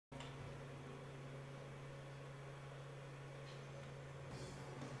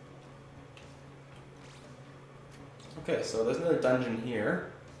Okay, so there's another dungeon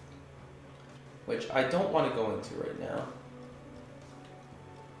here, which I don't want to go into right now.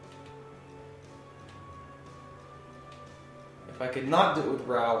 If I could not do it with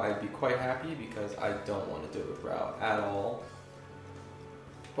Rao, I'd be quite happy, because I don't want to do it with Rao at all.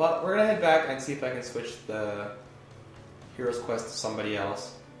 But we're going to head back and see if I can switch the Hero's Quest to somebody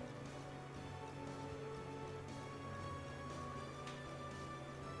else.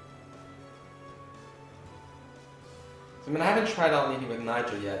 I mean, I haven't tried out anything with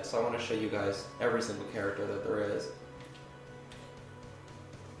Nigel yet, so I want to show you guys every single character that there is.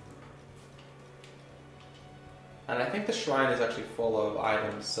 And I think the shrine is actually full of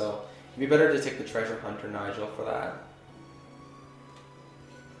items, so it'd be better to take the treasure hunter Nigel for that.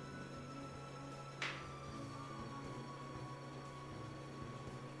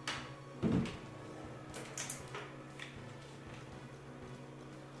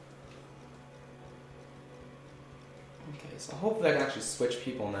 Okay, so hopefully I can actually switch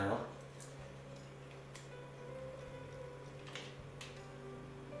people now.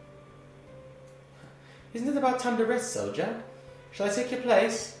 Isn't it about time to rest, soldier? Shall I take your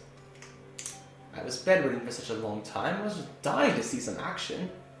place? I was bedridden for such a long time, I was just dying to see some action.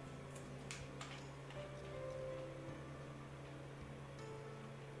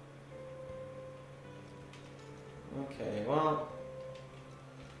 Okay, well...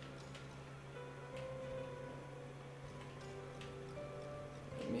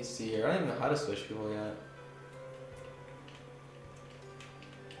 let me see here, I don't even know how to switch people yet.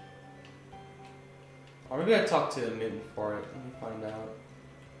 Or maybe I talked to a mutant for it. Let me find out.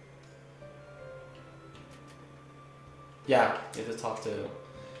 Yeah, you have to talk to...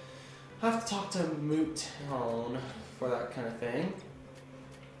 I have to talk to Moot Tone for that kind of thing.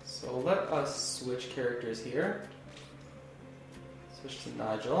 So let us switch characters here. Switch to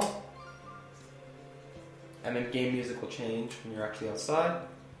Nigel. And then game music will change when you're actually outside.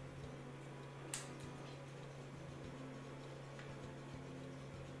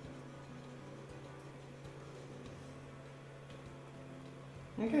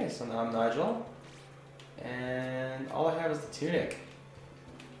 Okay, so now I'm Nigel, and all I have is the tunic.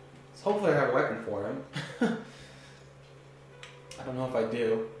 So hopefully I have a weapon for him. I don't know if I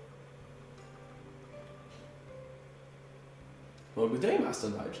do. Well, good day, Master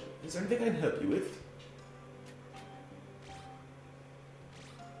Nigel. Is there anything I can help you with?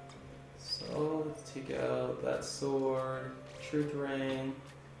 So, let's take out that sword, truth ring,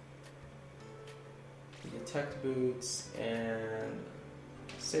 the detect boots, and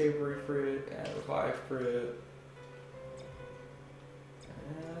savory fruit and revive fruit.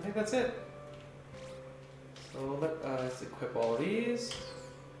 And I think that's it. So let us equip all of these.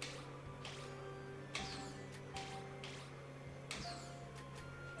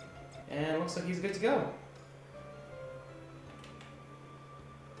 And looks like he's good to go.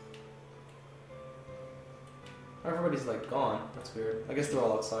 Everybody's like gone. That's weird. I guess they're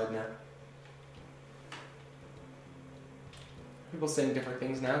all outside now. People saying different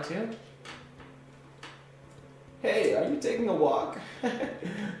things now too. Hey, are you taking a walk?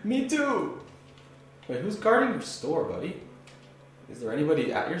 Me too. Wait, who's guarding your store, buddy? Is there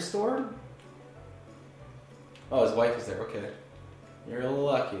anybody at your store? Oh, his wife is there. Okay. You're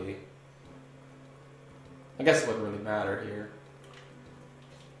lucky. I guess it wouldn't really matter here.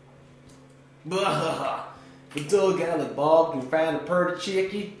 Blah! The dull guy like Bob can find a purty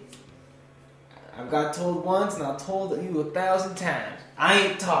chickie. I've got told once and I've told you 1,000 times. I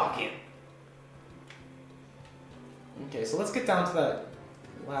ain't talking. Okay, so let's get down to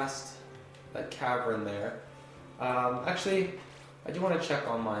that cavern there. Actually, I do want to check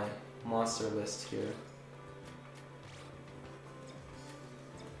on my monster list here.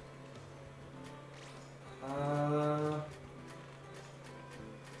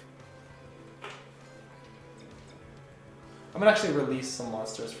 I'm gonna actually release some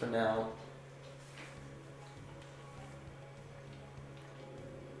monsters for now.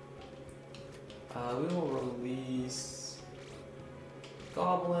 We will release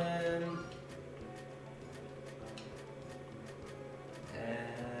Goblin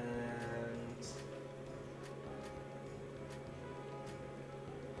and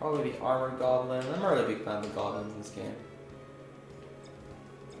probably the Armored Goblin. I'm a really big fan of the Goblins in this game.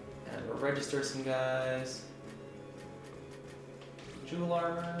 And we'll register some guys. Jewel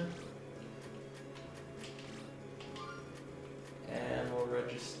Armor. And we'll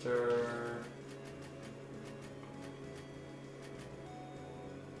register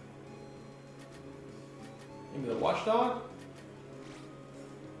maybe the Watchdog?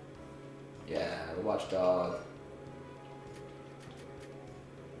 Yeah, the Watchdog.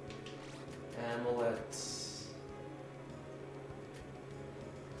 And we'll let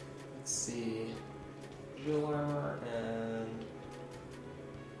see. Jewel armor and...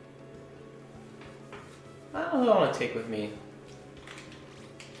 I don't know who I want to take with me.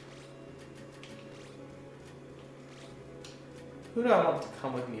 Who do I want to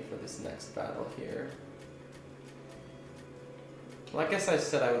come with me for this next battle here? Well, I guess I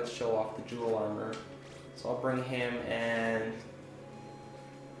said I would show off the jewel armor. So I'll bring him and...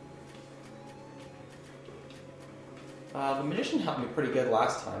 the magician helped me pretty good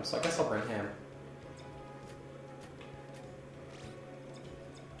last time, so I guess I'll bring him.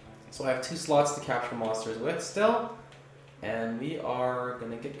 So I have 2 slots to capture monsters with still, and we are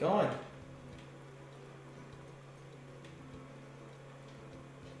gonna get going.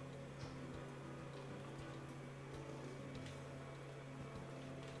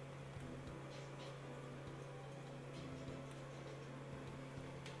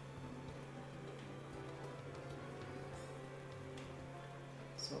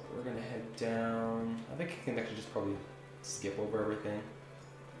 So we're gonna head down. I think I can actually just probably skip over everything.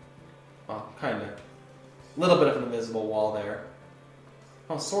 Well, kinda. A little bit of an invisible wall there.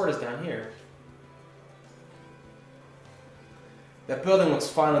 Oh, sword is down here. That building looks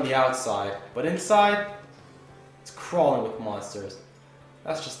fine on the outside, but inside, it's crawling with monsters.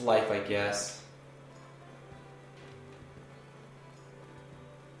 That's just life, I guess.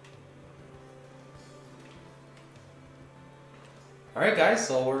 Alright guys,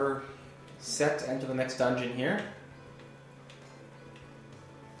 so we're set to enter the next dungeon here.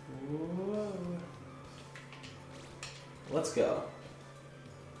 Whoa. Let's go.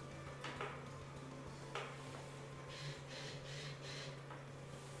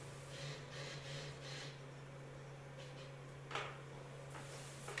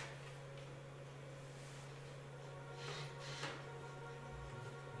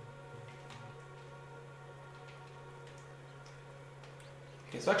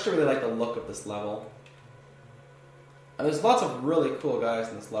 Okay, so I actually really like the look of this level. And there's lots of really cool guys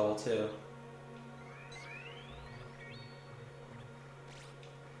in this level too.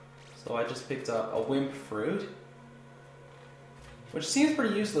 So I just picked up a wimp fruit, which seems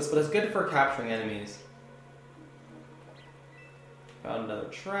pretty useless, but it's good for capturing enemies. Found another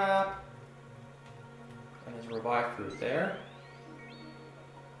trap, and there's a revive fruit there.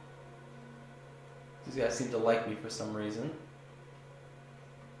 These guys seem to like me for some reason.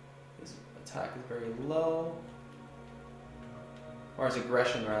 His attack is very low. Or his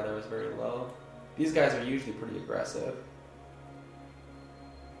aggression, rather, is very low. These guys are usually pretty aggressive.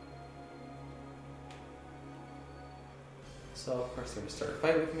 So, of course, they're going to start a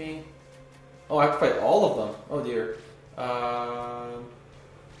fight with me. Oh, I have to fight all of them. Oh, dear.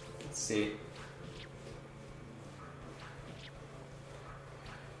 Let's see.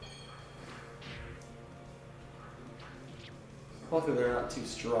 Hopefully they're not too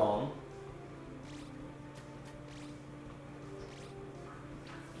strong.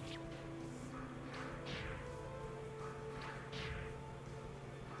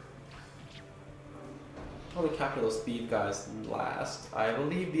 Probably capture those speed guys last. I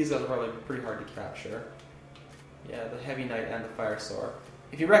believe these guys are probably pretty hard to capture. Yeah, the Heavy Knight and the Fire Sword.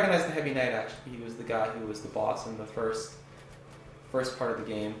 If you recognize the Heavy Knight, actually, he was the guy who was the boss in the first part of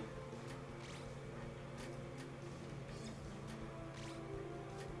the game.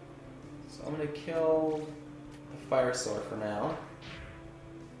 So I'm going to kill the Fire Sword for now.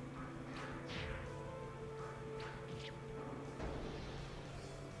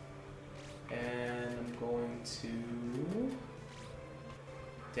 And I'm going to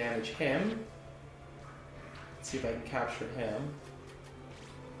damage him. Let's see if I can capture him.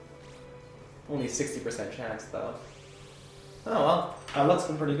 Only 60% chance though. Oh well, that looks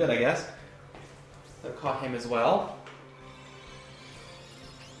been pretty good, I guess. I caught him as well.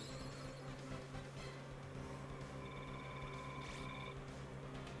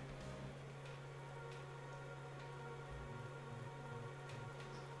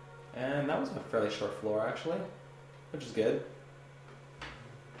 And that was a fairly short floor, actually, which is good.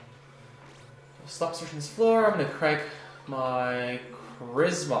 I'll stop searching this floor. I'm going to crank my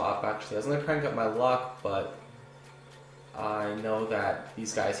charisma up, actually. I was going to crank up my luck, but I know that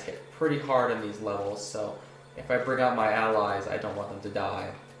these guys hit pretty hard in these levels, so if I bring out my allies, I don't want them to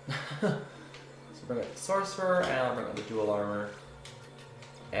die. So bring out the sorcerer, and I'll bring out the dual armor.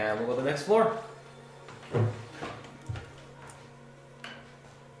 And we'll go to the next floor.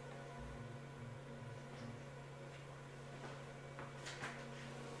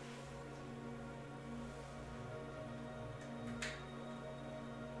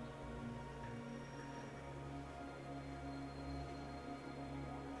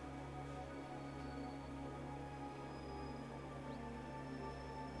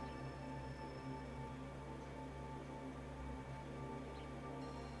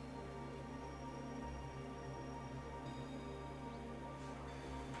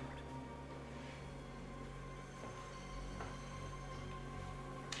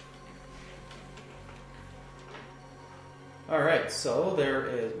 Alright, so there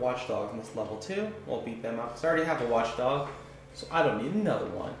is Watchdog in this level 2. We'll beat them up, because I already have a Watchdog, so I don't need another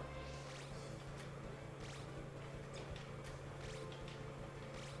one.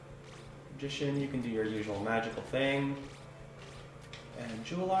 Magician, you can do your usual magical thing. And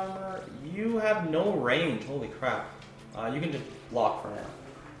Jewel Armor, you have no range, holy crap. You can just block for now.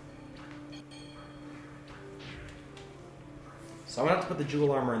 So I'm going to have to put the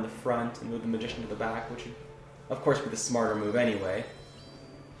Jewel Armor in the front and move the Magician to the back, which would, of course, be the smarter move anyway.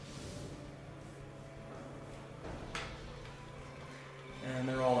 And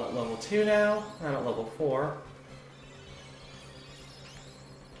they're all at level 2 now. I'm at level 4.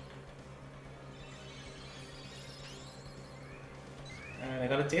 And I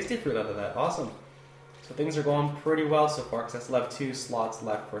got a tasty fruit out of that. Awesome. So things are going pretty well so far, because I still have 2 slots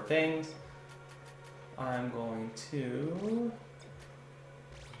left for things. I'm going to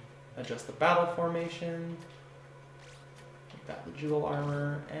adjust the battle formation. Got the Jewel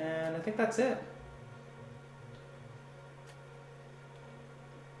Armor, and I think that's it.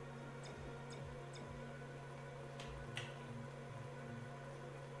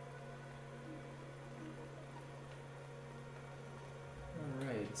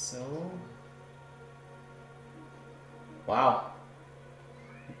 Alright, so... Wow.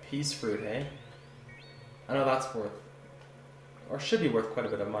 Peace fruit, eh? I know that's worth, or should be worth quite a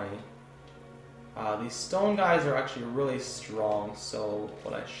bit of money. These stone guys are actually really strong, so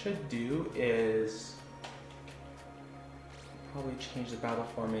what I should do is probably change the battle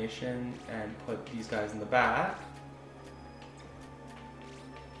formation and put these guys in the back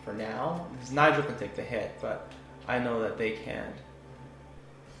for now. Because Nigel can take the hit, but I know that they can't.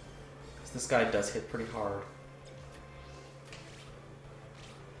 Because this guy does hit pretty hard.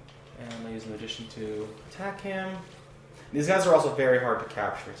 And I'll use the Magician to attack him. These guys are also very hard to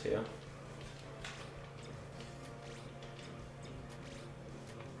capture too.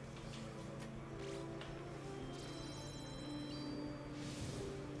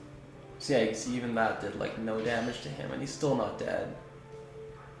 So yeah, you can see even that did like no damage to him, and he's still not dead.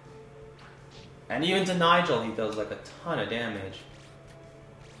 And even to Nigel, he does like a ton of damage.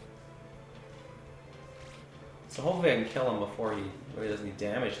 So hopefully I can kill him before he really does any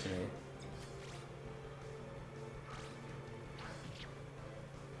damage to me.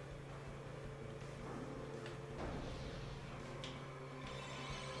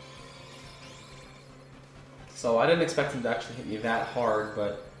 So I didn't expect him to actually hit me that hard,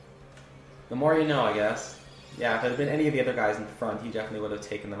 but the more you know, I guess. Yeah, if it had been any of the other guys in front, he definitely would have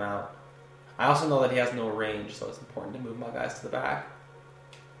taken them out. I also know that he has no range, so it's important to move my guys to the back.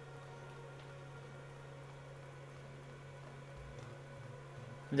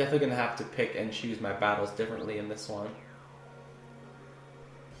 I'm definitely going to have to pick and choose my battles differently in this one.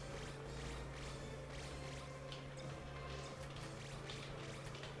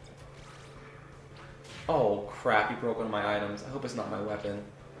 Oh crap, he broke one of my items. I hope it's not my weapon.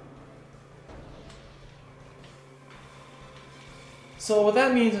 So what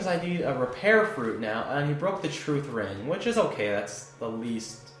that means is I need a repair fruit now, and he broke the truth ring, which is okay, that's the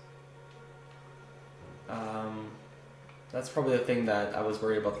least... that's probably the thing that I was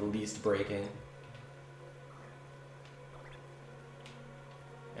worried about the least breaking.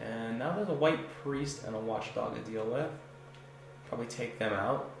 And now there's a white priest and a watchdog to deal with. Probably take them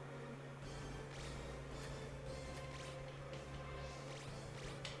out.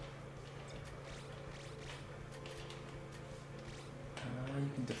 You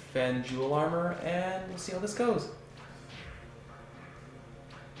can defend Jewel Armor, and we'll see how this goes.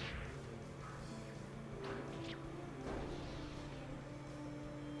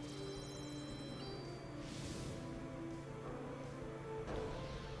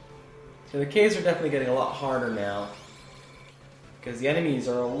 So the caves are definitely getting a lot harder now, because the enemies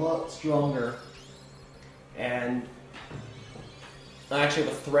are a lot stronger, and I actually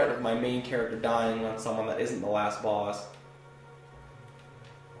have a threat of my main character dying on someone that isn't the last boss.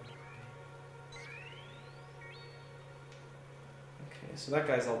 Okay, so that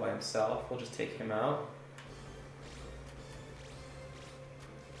guy's all by himself. We'll just take him out.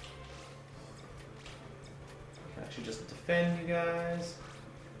 I can actually just defend you guys.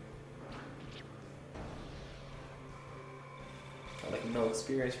 Got like no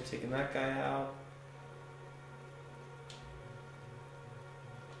experience for taking that guy out.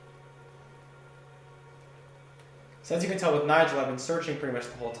 So as you can tell with Nigel, I've been searching pretty much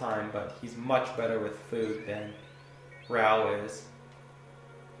the whole time, but he's much better with food than Rao is.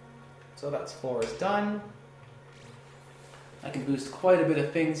 So that floor is done. I can boost quite a bit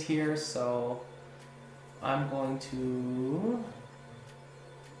of things here, so I'm going to...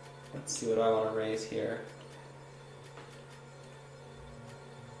 Let's see what I want to raise here.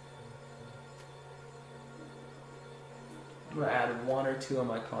 I'm going to add 1 or 2 on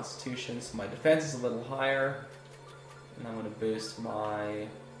my constitution so my defense is a little higher. And I'm going to boost my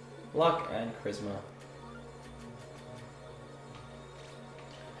luck and charisma.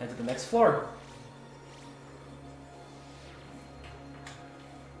 Head to the next floor.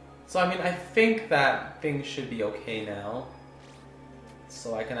 So I mean, I think that things should be okay now.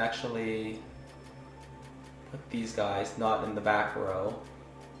 So I can actually put these guys not in the back row.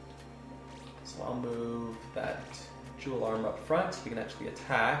 So I'll move that jewel arm up front so we can actually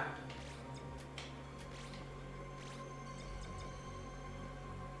attack.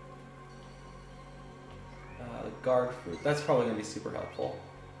 The guard fruit, that's probably going to be super helpful.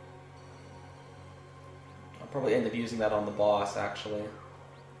 I'll probably end up using that on the boss actually.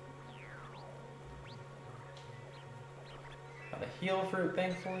 Got a heal fruit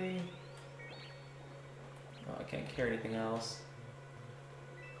thankfully. Oh, I can't carry anything else.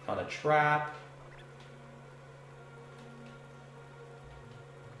 Found a trap.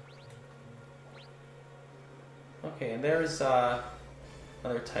 Okay, and there's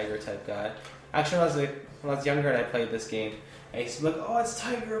another tiger type guy. Actually, when I was younger and I played this game, I used to be like, oh, it's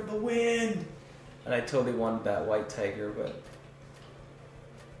Tiger of the Wind! And I totally wanted that white tiger, but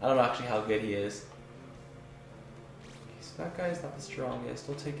I don't know actually how good he is. Okay, so that guy's not the strongest.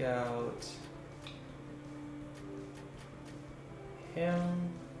 We'll take out him.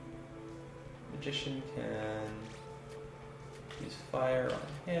 Magician can use fire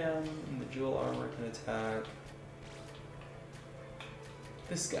on him, and the jewel armor can attack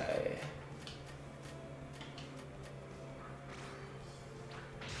this guy.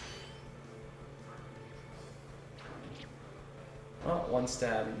 Oh, 1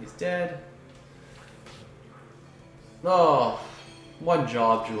 stab and he's dead. Oh, 1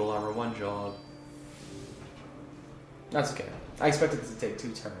 job, jewel armor, 1 job. That's okay. I expected it to take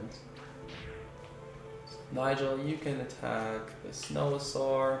 2 turns. Nigel, you can attack the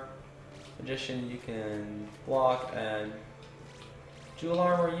Snowosaur. Magician, you can block, and jewel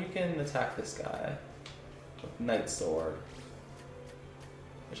armor, you can attack this guy with Knight Sword,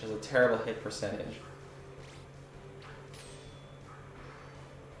 which has a terrible hit percentage.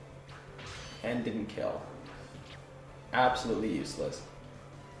 And didn't kill. Absolutely useless.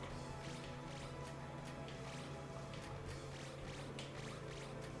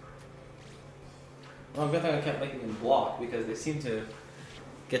 Well, good thing I kept making them block because they seem to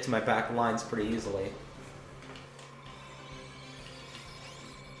get to my back lines pretty easily.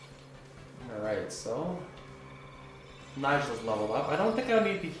 Alright, so Nigel's leveled up. I don't think I'll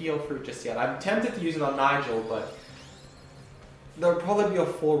need the heal fruit just yet. I'm tempted to use it on Nigel, but there'll probably be a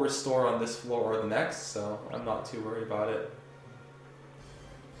full restore on this floor or the next, so I'm not too worried about it.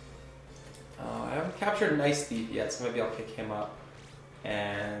 I haven't captured an Ice Thief yet, so maybe I'll pick him up.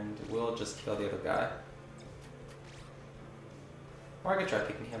 And we'll just kill the other guy. Or I could try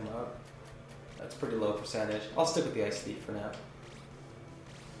picking him up. That's pretty low percentage. I'll stick with the Ice Thief for now.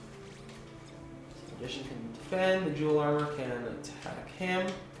 Magician can defend, the jewel armor can attack him.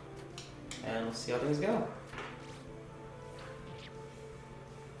 And we'll see how things go.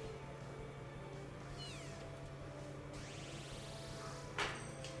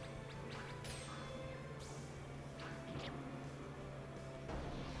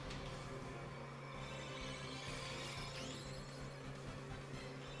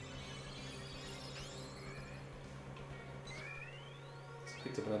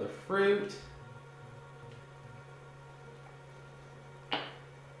 Picked up another fruit.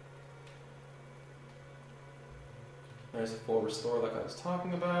 There's a full restore like I was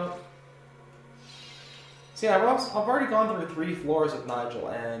talking about. So yeah, I've already gone through 3 floors with Nigel,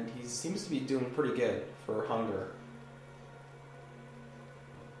 and he seems to be doing pretty good for hunger.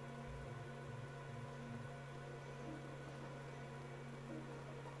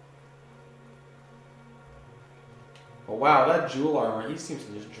 But wow, that jewel armor, he seems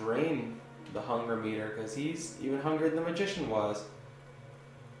to just drain the hunger meter, because he's even hungrier than the Magician was.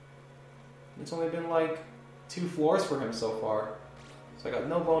 It's only been like 2 floors for him so far. So I got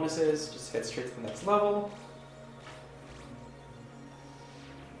no bonuses, just head straight to the next level.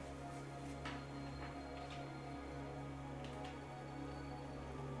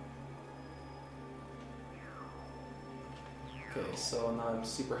 Okay, so now I'm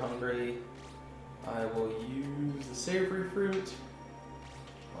super hungry. I will use the savory fruit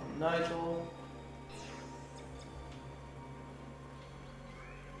on Nigel.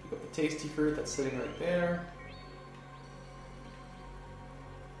 Pick up the tasty fruit that's sitting right there.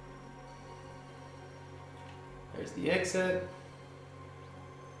 There's the exit.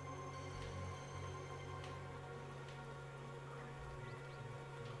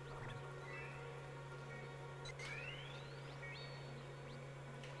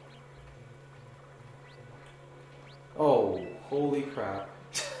 Oh, holy crap.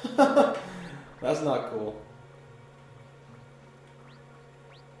 That's not cool.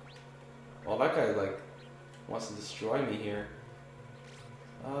 Well, that guy, like, wants to destroy me here.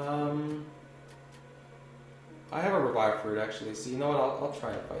 I have a revive fruit, actually, so you know what? I'll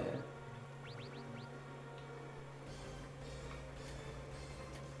try and fight him.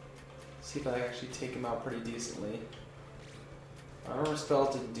 See if I actually take him out pretty decently. My armor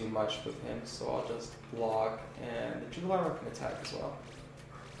spells didn't do much with him, so I'll just block, and the jewel armor can attack as well.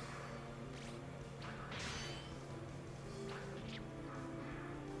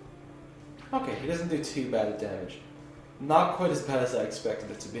 Okay, he doesn't do too bad of damage. Not quite as bad as I expected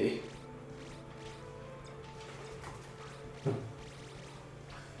it to be.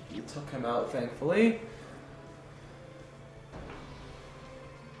 You took him out, thankfully.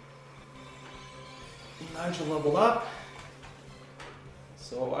 Nigel leveled up.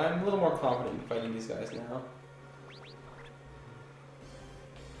 So I'm a little more confident in fighting these guys now.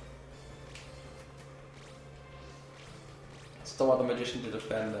 Still want the magician to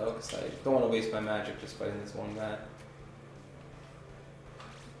defend though, because I don't want to waste my magic just fighting this one guy.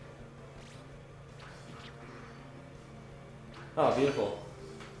 Oh, beautiful.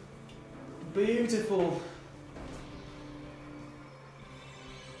 Beautiful.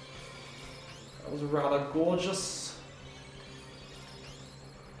 That was rather gorgeous.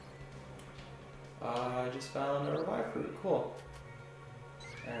 I just found a revive fruit. Cool.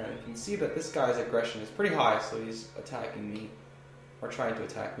 And you can see that this guy's aggression is pretty high, so he's attacking me. Or trying to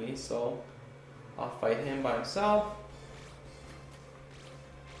attack me, so I'll fight him by himself.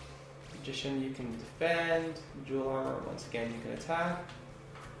 Magician, you can defend. Jewel armor, once again, you can attack.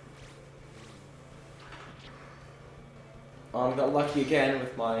 Got lucky again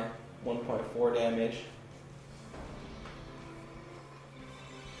with my 1.4 damage.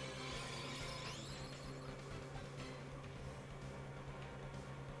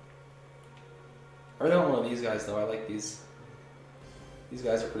 I really want one of these guys though. I like these. These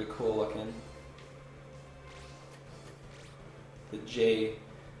guys are pretty cool looking. The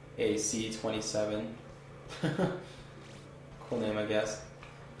JAC-27. Cool name, I guess.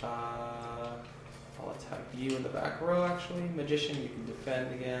 I'll attack you in the back row, actually. Magician, you can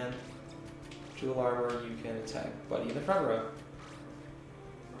defend again. Jewel armor, you can attack Buddy in the front row.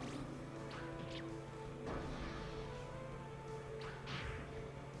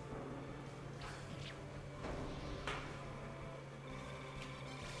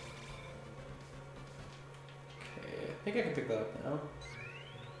 I think I can pick that up now.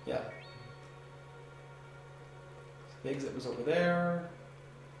 Yeah. The exit was over there.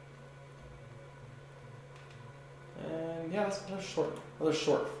 And yeah, that's another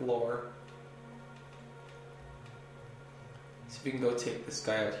short floor. See if we can go take this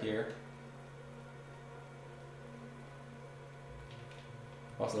guy out here.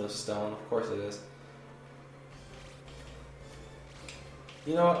 Also, there's stone. Of course it is.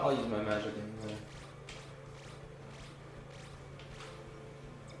 You know what? I'll use my magic anyway.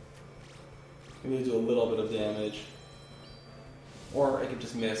 Maybe do a little bit of damage. Or I could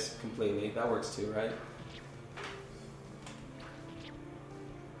just miss completely. That works too, right?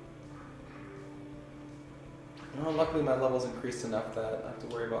 Well, luckily my level's increased enough that I don't have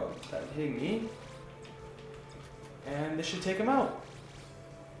to worry about that hitting me. And this should take him out.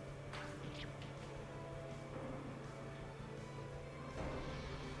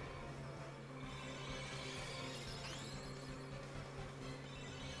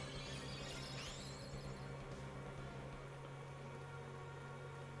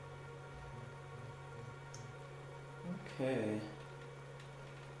 Okay.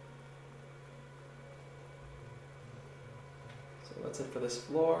 So that's it for this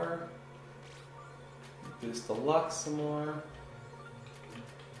floor. Boost the luck some more.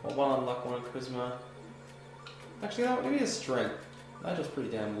 Well, one on luck, one on charisma. Actually, no, maybe his strength. Nigel's pretty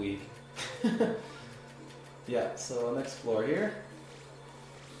damn weak. Yeah, so next floor here.